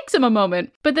 It takes him a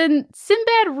moment, but then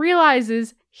Sinbad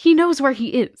realizes he knows where he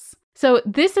is. So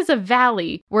this is a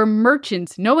valley where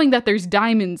merchants, knowing that there's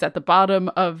diamonds at the bottom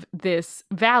of this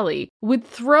valley, would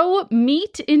throw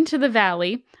meat into the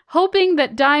valley, hoping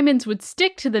that diamonds would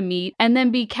stick to the meat and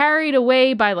then be carried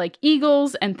away by like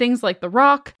eagles and things like the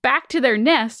Rock back to their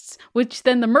nests, which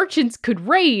then the merchants could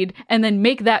raid and then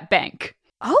make that bank.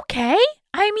 Okay.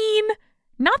 I mean,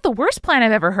 not the worst plan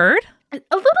I've ever heard.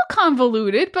 A little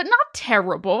convoluted, but not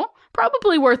terrible.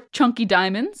 Probably worth chunky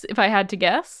diamonds, if I had to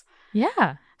guess.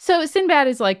 Yeah. So Sinbad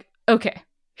is like, okay,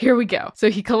 here we go. So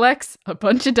he collects a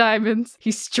bunch of diamonds.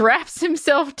 He straps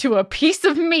himself to a piece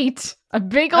of meat, a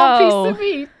big old piece of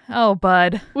meat. Oh,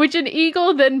 bud. Which an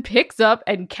eagle then picks up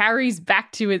and carries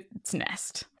back to its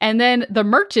nest. And then the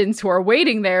merchants who are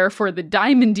waiting there for the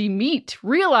diamondy meat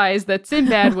realize that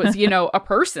Sinbad was, a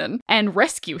person and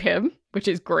rescue him, which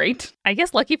is great. I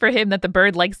guess lucky for him that the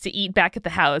bird likes to eat back at the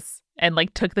house and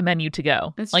took the menu to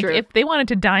go. That's true. If they wanted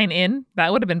to dine in,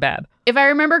 that would have been bad. If I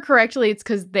remember correctly, it's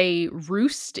because they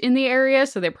roost in the area,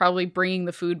 so they're probably bringing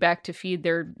the food back to feed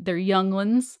their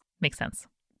younglings. Makes sense.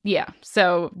 Yeah,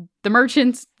 so the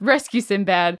merchants rescue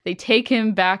Sinbad. They take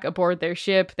him back aboard their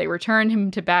ship. They return him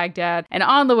to Baghdad. And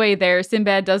on the way there,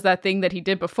 Sinbad does that thing that he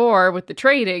did before with the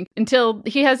trading until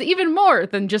he has even more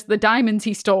than just the diamonds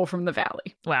he stole from the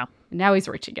valley. Wow. And now he's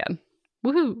rich again.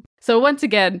 Woohoo. So once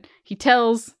again, he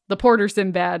tells the porter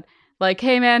Sinbad, like,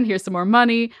 hey man, here's some more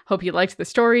money. Hope you liked the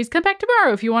stories. Come back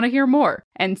tomorrow if you want to hear more.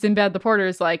 And Sinbad the porter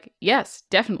is like, yes,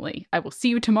 definitely. I will see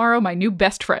you tomorrow, my new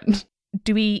best friend.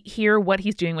 Do we hear what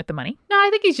he's doing with the money? No, I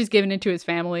think he's just giving it to his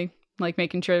family, like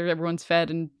making sure everyone's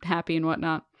fed and happy and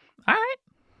whatnot. All right.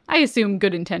 I assume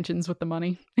good intentions with the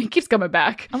money. He keeps coming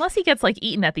back. Unless he gets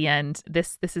eaten at the end,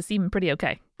 this is seeming pretty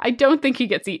okay. I don't think he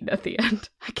gets eaten at the end.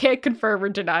 I can't confirm or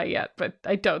deny yet, but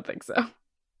I don't think so.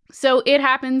 So it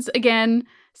happens again.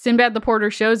 Sinbad the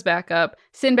porter shows back up.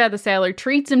 Sinbad the sailor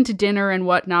treats him to dinner and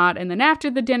whatnot, and then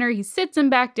after the dinner, he sits him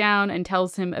back down and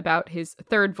tells him about his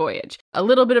third voyage. A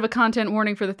little bit of a content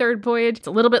warning for the third voyage. It's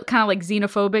a little bit kind of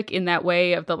xenophobic in that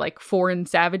way of the foreign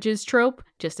savages trope,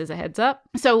 just as a heads up.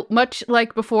 So much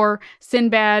like before,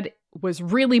 Sinbad was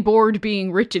really bored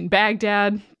being rich in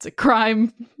Baghdad. It's a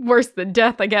crime worse than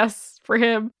death, I guess, for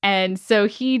him. And so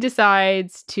he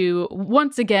decides to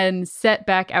once again set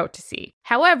back out to sea.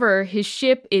 However, his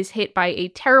ship is hit by a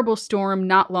terrible storm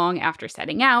not long after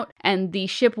setting out, and the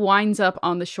ship winds up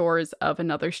on the shores of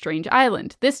another strange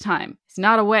island. This time, it's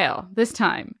not a whale. This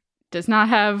time, does not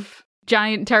have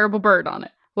giant, terrible bird on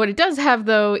it. What it does have,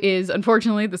 though, is,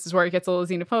 unfortunately, this is where it gets a little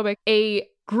xenophobic, a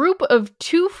group of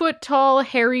 2-foot-tall,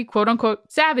 hairy,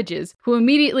 quote-unquote, savages who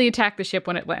immediately attack the ship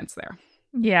when it lands there.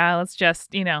 Yeah, let's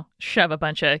just, shove a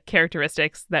bunch of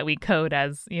characteristics that we code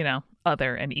as,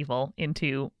 other and evil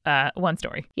into one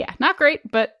story. Yeah, not great,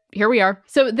 but here we are.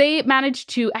 So they managed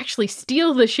to actually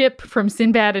steal the ship from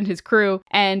Sinbad and his crew.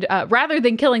 And rather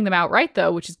than killing them outright,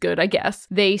 though, which is good, I guess,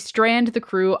 they strand the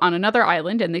crew on another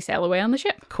island and they sail away on the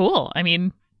ship. Cool. I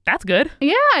mean, that's good.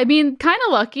 Yeah, I mean, kind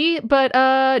of lucky, but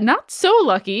not so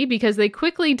lucky because they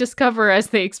quickly discover as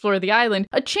they explore the island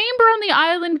a chamber on the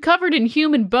island covered in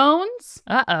human bones.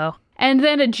 Uh-oh. And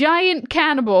then a giant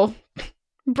cannibal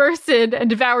bursts in and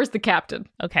devours the captain.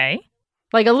 Okay.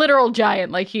 Like a literal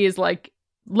giant, like he is like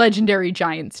legendary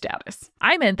giant status.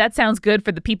 I meant that sounds good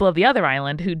for the people of the other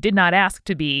island who did not ask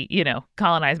to be,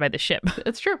 colonized by the ship.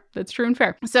 That's true. That's true and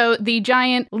fair. So the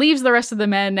giant leaves the rest of the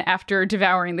men after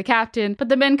devouring the captain, but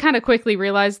the men kind of quickly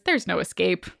realize there's no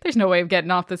escape. There's no way of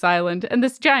getting off this island, and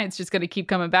this giant's just going to keep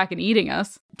coming back and eating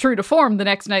us. True to form, the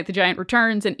next night the giant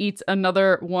returns and eats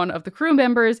another one of the crew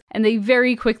members, and they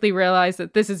very quickly realize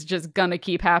that this is just gonna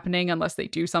keep happening unless they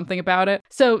do something about it.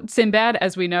 So Sinbad,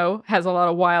 as we know, has a lot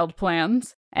of wild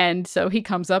plans. And so he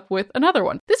comes up with another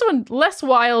one. This one less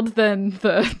wild than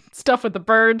the stuff with the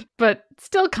bird, but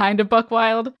still kind of buck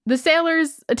wild. The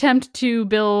sailors attempt to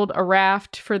build a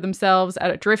raft for themselves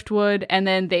out of driftwood, and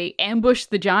then they ambush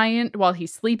the giant while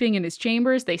he's sleeping in his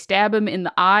chambers. They stab him in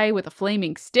the eye with a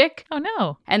flaming stick. Oh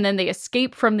no. And then they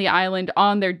escape from the island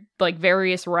on their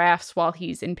various rafts while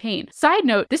he's in pain. Side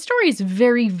note, this story is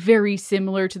very, very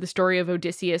similar to the story of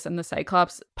Odysseus and the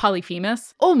Cyclops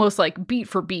Polyphemus. Almost like beat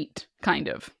for beat, kind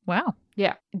of. Wow.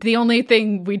 Yeah. The only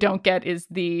thing we don't get is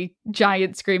the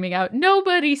giant screaming out,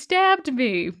 "Nobody stabbed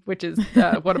me," which is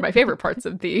one of my favorite parts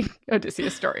of the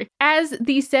Odysseus story. As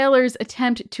the sailors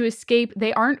attempt to escape,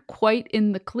 they aren't quite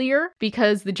in the clear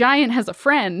because the giant has a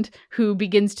friend who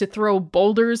begins to throw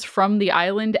boulders from the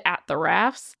island at the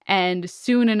rafts. And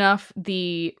soon enough,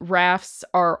 the rafts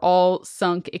are all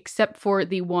sunk except for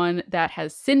the one that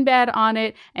has Sinbad on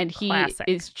it. And he Classic.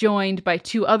 is joined by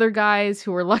two other guys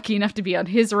who were lucky enough to be on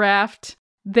his raft.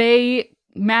 They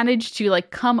manage to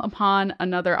come upon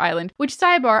another island, which,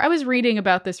 sidebar, I was reading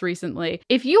about this recently.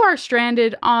 If you are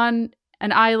stranded on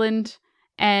an island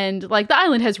and the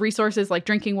island has resources like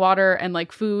drinking water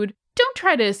and food, don't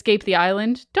try to escape the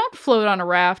island. Don't float on a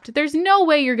raft. There's no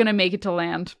way you're going to make it to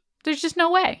land. There's just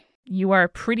no way. You are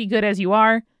pretty good as you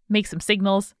are. Make some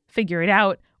signals, figure it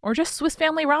out, or just Swiss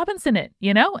Family Robinson it,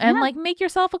 and make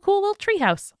yourself a cool little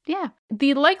treehouse. Yeah.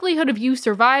 The likelihood of you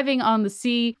surviving on the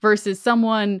sea versus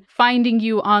someone finding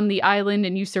you on the island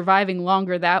and you surviving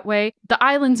longer that way, the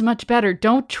island's much better.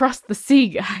 Don't trust the sea,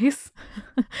 guys.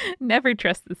 Never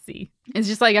trust the sea. It's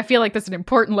just I feel like that's an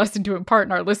important lesson to impart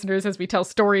in our listeners as we tell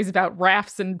stories about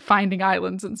rafts and finding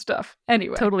islands and stuff.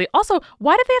 Anyway. Totally. Also,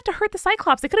 why did they have to hurt the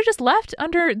Cyclops? They could have just left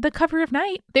under the cover of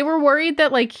night. They were worried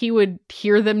that he would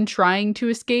hear them trying to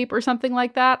escape or something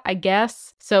like that, I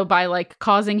guess. So by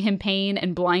causing him pain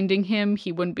and blinding him,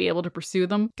 he wouldn't be able to pursue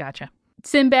them. Gotcha.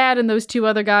 Sinbad and those two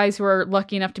other guys who are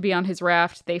lucky enough to be on his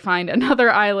raft, they find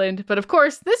another island. But of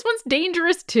course, this one's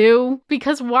dangerous too,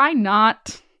 because why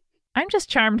not? I'm just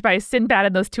charmed by Sinbad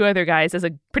and those two other guys as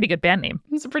a pretty good band name.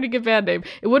 It's a pretty good band name.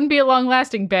 It wouldn't be a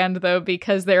long-lasting band, though,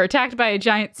 because they're attacked by a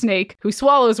giant snake who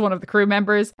swallows one of the crew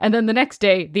members, and then the next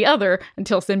day, the other,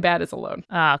 until Sinbad is alone.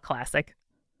 Ah, classic.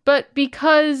 But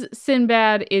because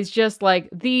Sinbad is just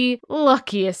the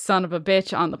luckiest son of a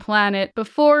bitch on the planet,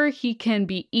 before he can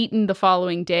be eaten the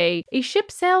following day, a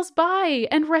ship sails by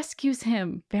and rescues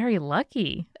him. Very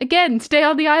lucky. Again, stay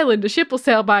on the island. A ship will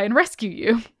sail by and rescue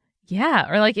you. Yeah,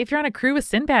 or if you're on a crew with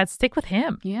Sinbad, stick with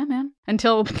him. Yeah, man.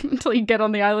 Until you get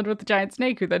on the island with the giant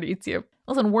snake who then eats you.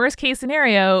 Listen, worst case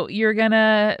scenario, you're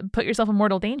gonna put yourself in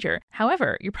mortal danger.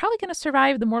 However, you're probably gonna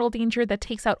survive the mortal danger that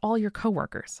takes out all your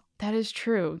coworkers. That is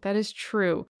true. That is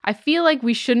true. I feel like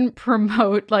we shouldn't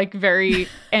promote very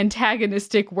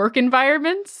antagonistic work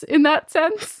environments in that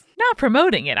sense. Not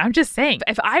promoting it. I'm just saying,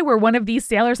 if I were one of these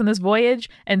sailors on this voyage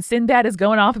and Sinbad is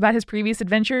going off about his previous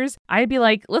adventures, I'd be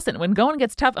like, listen, when going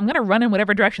gets tough, I'm going to run in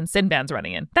whatever direction Sinbad's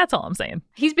running in. That's all I'm saying.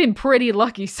 He's been pretty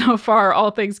lucky so far, all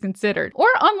things considered. Or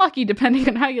unlucky, depending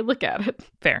on how you look at it.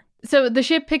 Fair. So the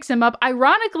ship picks him up.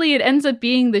 Ironically, it ends up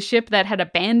being the ship that had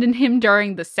abandoned him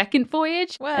during the second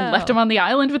voyage and left him on the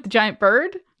island with the giant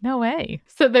bird. No way.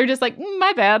 So they're just like,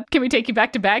 my bad. Can we take you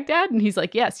back to Baghdad? And he's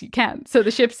like, yes, you can. So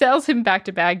the ship sails him back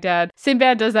to Baghdad.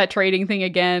 Sinbad does that trading thing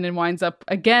again and winds up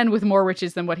again with more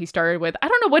riches than what he started with. I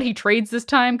don't know what he trades this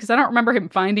time because I don't remember him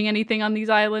finding anything on these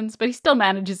islands, but he still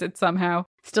manages it somehow.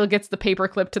 Still gets the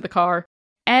paperclip to the car.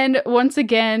 And once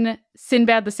again,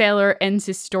 Sinbad the sailor ends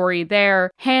his story there,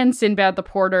 hands Sinbad the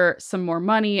porter some more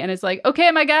money, and is like,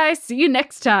 okay, my guy, see you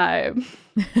next time.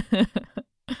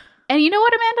 And you know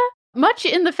what, Amanda? Much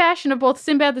in the fashion of both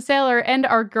Sinbad the Sailor and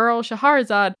our girl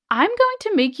Shahrazad, I'm going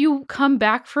to make you come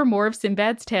back for more of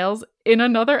Sinbad's tales in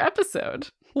another episode.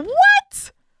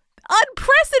 What?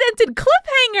 Unprecedented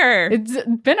cliffhanger! It's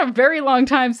been a very long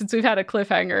time since we've had a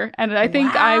cliffhanger, and I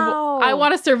think I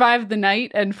want to survive the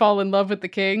night and fall in love with the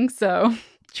king, so...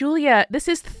 Julia, this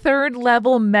is third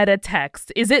level meta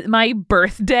text. Is it my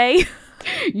birthday?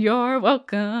 You're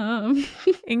welcome.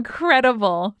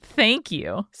 Incredible. Thank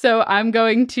you. So I'm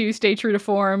going to stay true to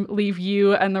form, leave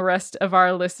you and the rest of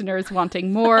our listeners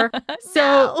wanting more.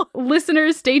 So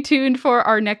listeners, stay tuned for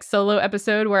our next solo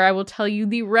episode where I will tell you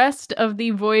the rest of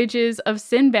the voyages of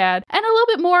Sinbad and a little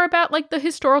bit more about like the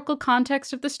historical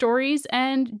context of the stories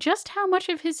and just how much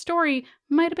of his story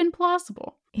might have been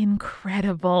plausible.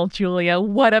 Incredible, Julia.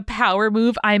 What a power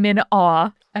move. I'm in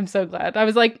awe. I'm so glad. I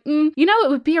was like, you know, it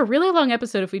would be a really long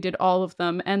episode if we did all of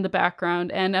them and the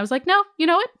background. And I was like, no, you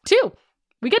know what? 2.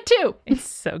 We get 2. It's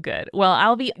so good. Well,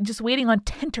 I'll be just waiting on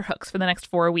tenterhooks for the next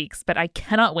 4 weeks, but I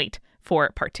cannot wait for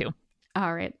part 2.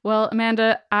 All right. Well,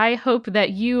 Amanda, I hope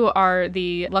that you are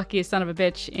the luckiest son of a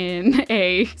bitch in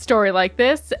a story like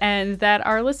this and that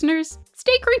our listeners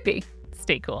stay creepy.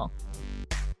 Stay cool.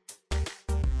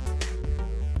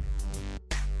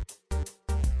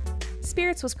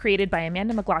 Spirits was created by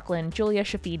Amanda McLaughlin, Julia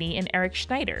Shafini, and Eric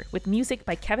Schneider, with music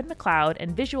by Kevin MacLeod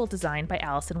and visual design by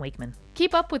Allison Wakeman.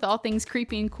 Keep up with all things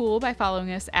creepy and cool by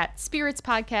following us at Spirits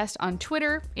Podcast on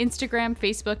Twitter, Instagram,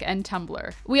 Facebook, and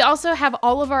Tumblr. We also have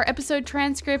all of our episode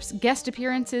transcripts, guest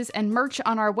appearances, and merch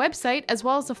on our website, as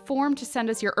well as a form to send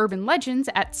us your urban legends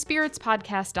at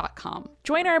spiritspodcast.com.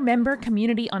 Join our member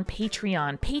community on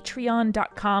Patreon,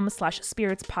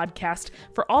 patreon.com/spiritspodcast,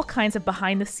 for all kinds of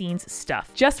behind-the-scenes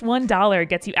stuff. Just $1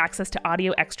 gets you access to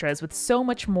audio extras with so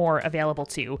much more available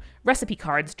too. Recipe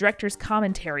cards, director's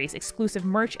commentaries, exclusive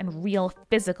merch, and real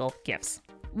physical gifts.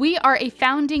 We are a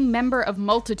founding member of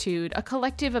Multitude, a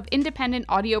collective of independent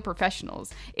audio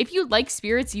professionals. If you like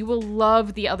Spirits, you will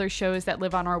love the other shows that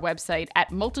live on our website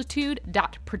at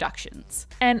multitude.productions.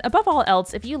 And above all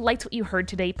else, if you liked what you heard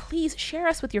today, please share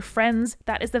us with your friends.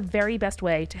 That is the very best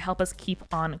way to help us keep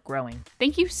on growing.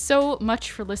 Thank you so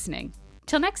much for listening.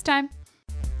 Till next time.